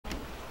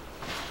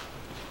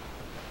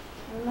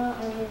Hello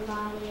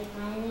everybody,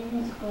 my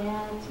name is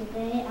Goya.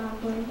 Today I'm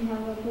going to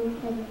have a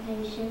book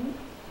presentation,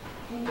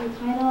 and the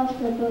title of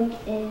the book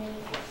is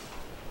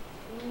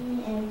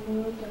Me and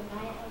Blue, The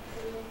Night of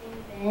the Living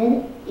Bed.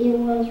 It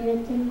was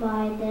written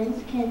by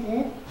Dance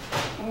Kezet,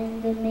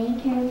 and the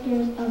main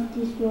characters of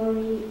the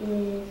story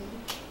is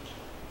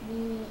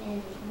Me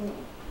and Blue.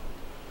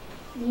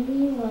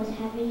 Mimi was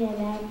having a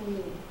bad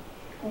dream.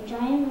 A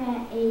giant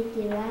rat ate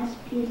the last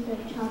piece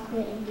of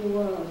chocolate in the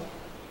world.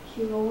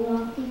 She rolled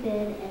off the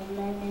bed and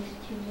lay next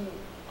to me.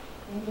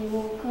 When they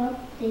woke up,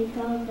 they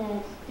found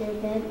that their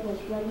bed was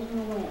running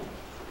away.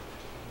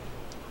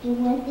 It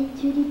went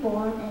into the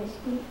barn and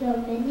scooped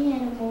up many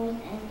animals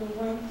and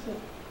went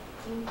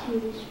into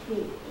the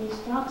street. It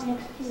stopped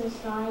next to a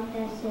sign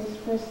that says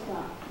 "Bus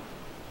Stop."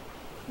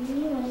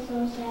 Mimi was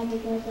so sad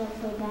because of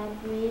her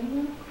bad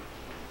dream,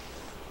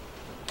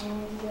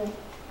 and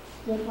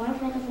the farm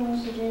animal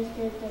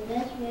suggested the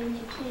best way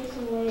to chase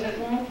away a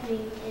bad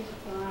dream is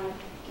by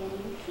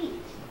getting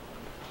treats.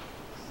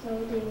 So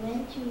they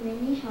went to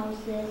many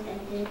houses and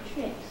did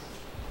tricks.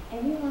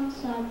 Everyone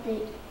thought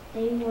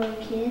they were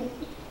kids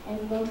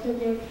and loved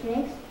their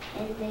tricks,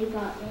 and they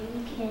got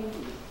many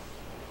candies.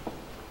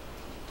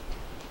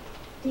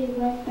 They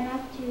went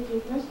back to the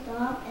bus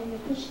stop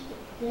and pushed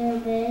their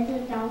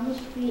bed down the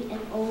street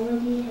and over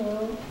the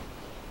hill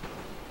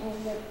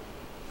and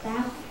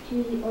back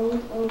to the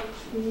old oak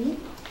tree.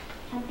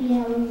 Happy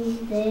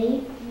Halloween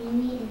Day.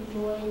 Mimi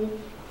enjoyed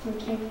her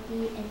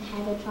candy and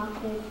had a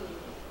chocolate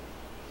dream.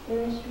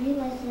 There are 3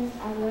 lessons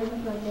I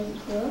learned from this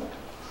book.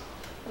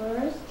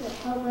 First,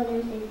 help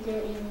others if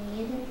they're in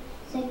need.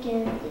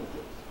 Second,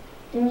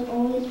 there's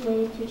always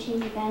ways to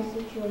change bad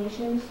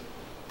situations.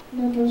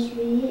 Number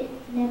 3,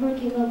 never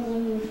give up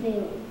when you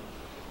fail.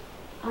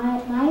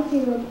 My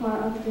favorite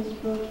part of this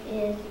book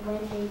is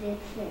when they did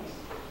tricks.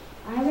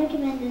 I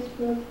recommend this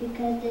book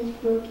because this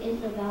book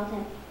is about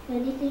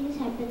funny things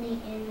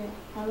happening in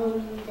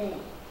Halloween Day.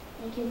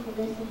 Thank you for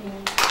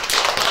listening.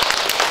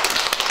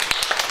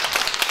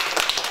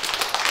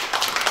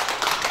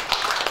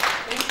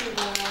 Thank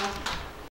you,